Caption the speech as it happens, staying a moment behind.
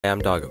I'm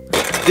Doggo.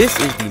 This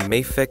is the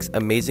Mafex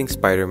Amazing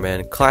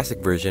Spider-Man Classic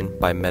version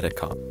by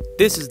Metacom.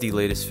 This is the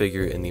latest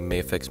figure in the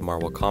Mafex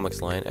Marvel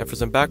Comics line, and for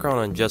some background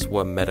on just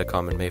what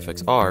Metacom and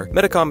Mafex are,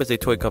 Metacom is a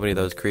toy company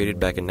that was created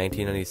back in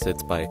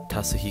 1996 by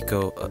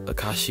Tasahiko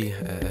Akashi,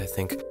 I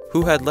think,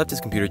 who had left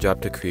his computer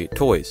job to create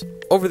toys.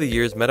 Over the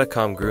years,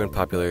 Metacom grew in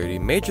popularity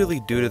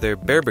majorly due to their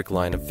Bearbrick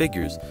line of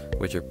figures,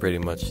 which are pretty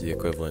much the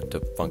equivalent to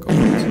Funko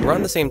Pops.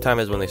 Around the same time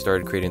as when they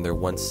started creating their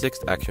 1/6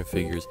 action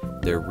figures,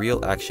 their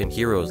Real Action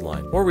Heroes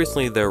line. More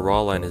recently, their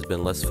Raw line has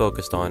been less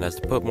focused on as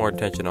to put more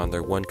attention on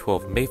their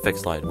 1/12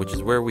 Mafex line, which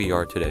is where we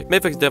are today.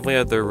 Mafex definitely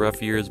had their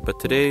rough years, but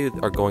today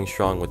are going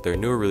strong with their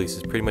newer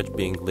releases pretty much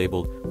being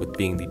labeled with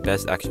being the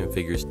best action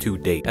figures to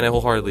date. And I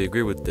wholeheartedly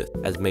agree with this,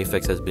 as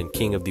Mafex has been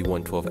king of the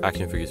 1/12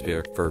 action figure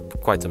sphere for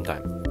quite some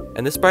time.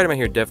 And this Spider-Man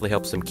here definitely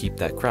helps him keep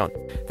that crown.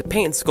 The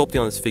paint and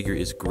sculpting on this figure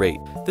is great.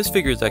 This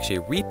figure is actually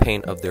a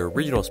repaint of their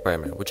original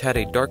Spider-Man, which had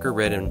a darker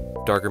red and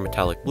darker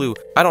metallic blue.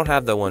 I don't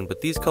have that one, but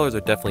these colors are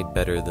definitely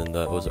better than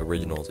those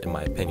originals in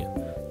my opinion.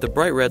 The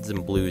bright reds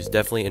and blues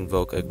definitely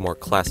invoke a more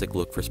classic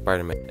look for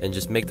Spider-Man and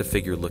just make the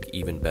figure look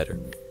even better.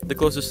 The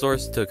closest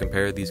source to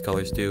compare these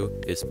colors to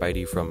is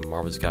Spidey from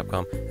Marvel vs.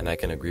 Capcom, and I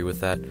can agree with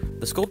that.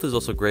 The sculpt is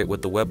also great,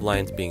 with the web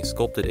lines being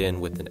sculpted in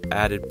with an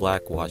added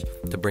black wash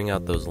to bring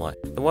out those lines.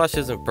 The wash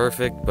isn't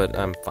perfect, but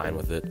I'm fine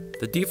with it.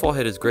 The default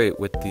head is great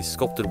with the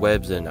sculpted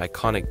webs and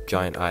iconic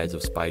giant eyes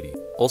of Spidey.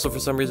 Also, for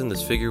some reason,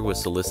 this figure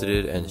was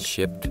solicited and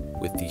shipped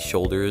with the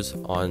shoulders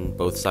on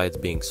both sides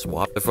being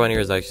swapped. The front ear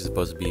is actually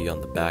supposed to be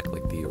on the back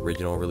like the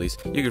original release.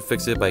 You could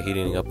fix it by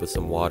heating it up with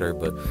some water,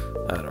 but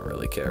I don't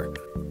really care.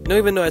 Now,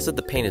 even though I said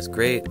the paint is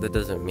great, that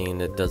doesn't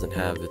mean it doesn't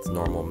have its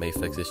normal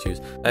Mafex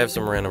issues. I have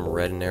some random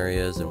red in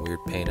areas and weird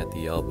paint at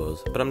the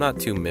elbows, but I'm not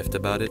too miffed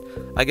about it.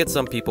 I get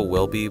some people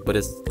will be, but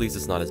at least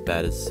it's not as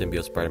bad as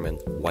Symbiote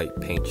Spider-Man's white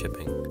paint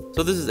chipping.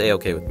 So this is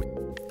a-okay with me.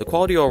 The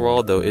quality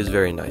overall though is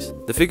very nice.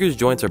 The figure's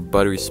joints are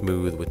buttery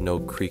smooth with no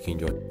creaking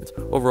joints.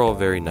 Overall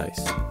very nice.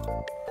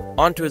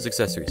 On to his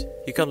accessories.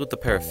 He comes with a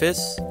pair of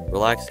fists,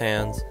 relaxed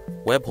hands,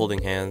 web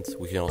holding hands,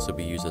 which can also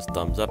be used as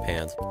thumbs up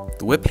hands,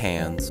 the whip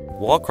hands,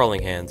 wall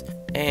crawling hands,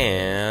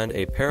 and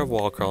a pair of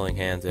wall crawling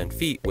hands and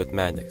feet with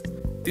magnets.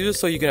 These are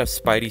so you can have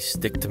Spidey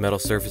stick to metal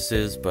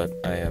surfaces, but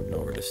I have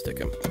nowhere to stick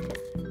him.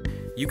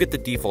 You get the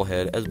default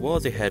head as well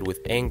as a head with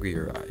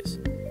angrier eyes.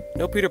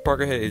 No Peter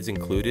Parker head is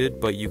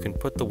included, but you can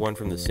put the one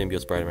from the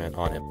Symbiote Spider-Man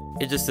on him.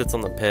 It just sits on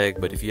the peg,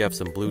 but if you have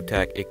some blue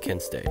tack, it can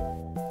stay.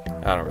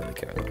 I don't really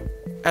care though.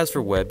 As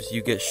for webs,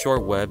 you get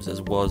short webs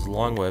as well as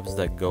long webs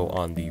that go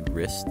on the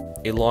wrist,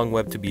 a long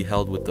web to be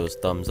held with those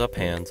thumbs up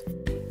hands,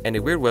 and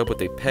a weird web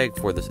with a peg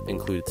for this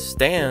included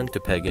stand to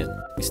peg in.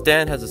 The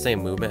stand has the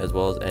same movement as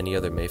well as any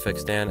other Mafex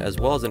stand, as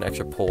well as an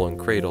extra pole and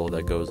cradle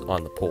that goes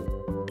on the pole.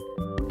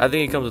 I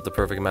think it comes with the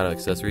perfect amount of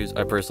accessories.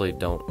 I personally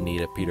don't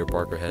need a Peter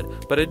Parker head,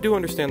 but I do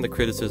understand the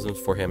criticisms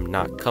for him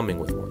not coming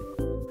with one.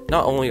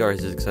 Not only are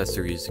his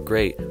accessories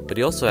great, but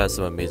he also has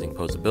some amazing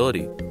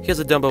posability. He has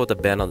a dumbbell with a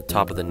band on the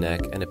top of the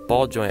neck and a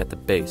ball joint at the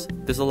base.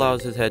 This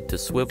allows his head to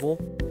swivel,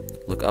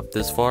 look up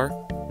this far,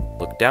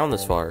 look down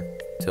this far,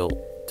 tilt,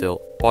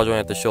 tilt. Ball joint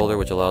at the shoulder,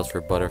 which allows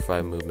for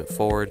butterfly movement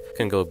forward,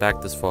 can go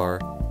back this far,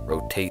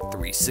 rotate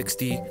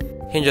 360,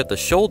 hinge at the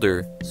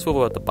shoulder,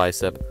 swivel at the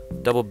bicep,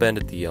 double bend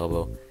at the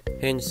elbow,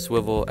 hinge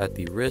swivel at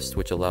the wrist,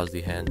 which allows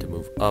the hand to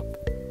move up,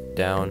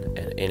 down,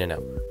 and in and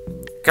out.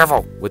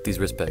 Careful with these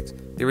wrist pegs.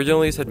 The original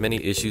release had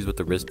many issues with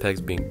the wrist pegs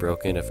being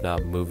broken if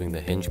not moving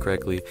the hinge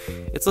correctly.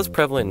 It's less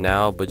prevalent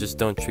now, but just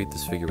don't treat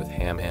this figure with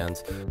ham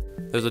hands.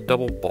 There's a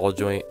double ball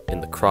joint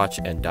in the crotch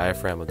and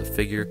diaphragm of the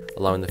figure,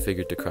 allowing the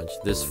figure to crunch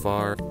this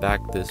far, back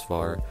this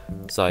far,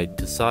 side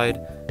to side,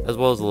 as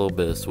well as a little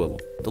bit of swivel.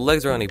 The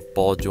legs are on a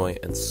ball joint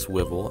and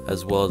swivel,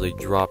 as well as a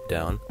drop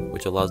down,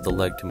 which allows the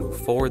leg to move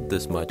forward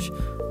this much,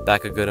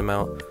 back a good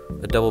amount,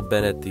 a double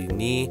bend at the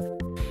knee,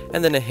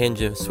 and then a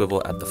hinge and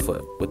swivel at the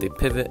foot, with a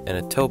pivot and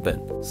a toe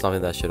bend,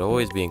 something that should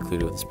always be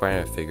included with a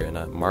Spider-Man figure and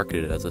not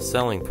marketed as a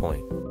selling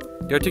point.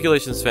 The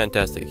articulation is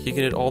fantastic. He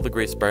can hit all the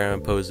great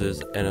Spider-Man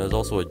poses, and it is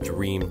also a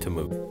dream to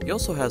move. He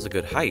also has a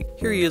good height.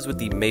 Here he is with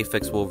the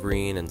Mafex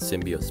Wolverine and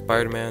Symbiote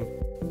Spider-Man,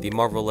 the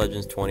Marvel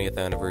Legends 20th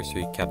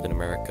Anniversary Captain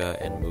America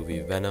and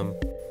movie Venom,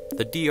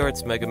 the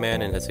D-Arts Mega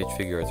Man and SH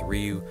Figuarts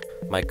Ryu,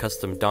 my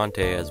custom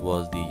Dante as well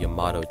as the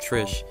Yamato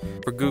Trish.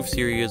 For goofs,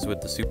 here he is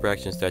with the Super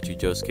Action Statue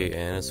Josuke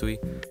and Anasui,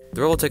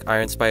 the Revoltech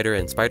Iron Spider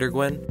and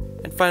Spider-Gwen,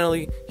 and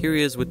finally, here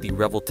he is with the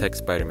Revoltech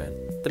Spider-Man.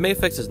 The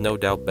Mafex is no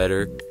doubt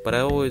better, but I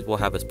always will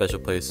have a special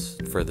place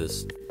for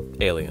this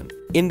alien.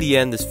 In the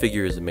end, this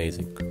figure is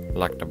amazing.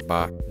 Like the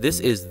box. This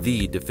is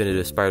the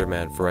definitive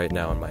Spider-Man for right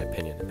now in my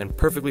opinion, and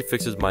perfectly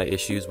fixes my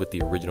issues with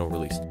the original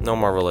release. No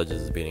Marvel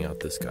Legends is beating out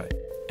this guy.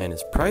 And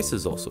his price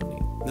is also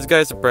neat. This guy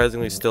is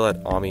surprisingly still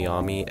at Ami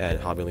at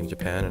Hobbylink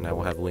Japan, and I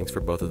will have links for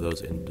both of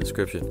those in the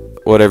description.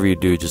 Whatever you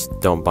do, just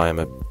don't buy him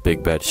at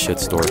Big Bad Shit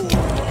Store.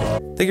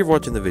 Thank you for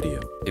watching the video.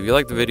 If you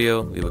liked the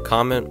video, leave a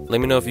comment.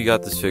 Let me know if you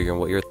got this figure and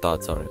what your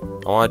thoughts on it.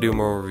 I want to do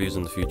more reviews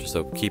in the future,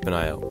 so keep an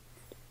eye out.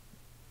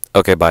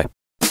 Okay, bye.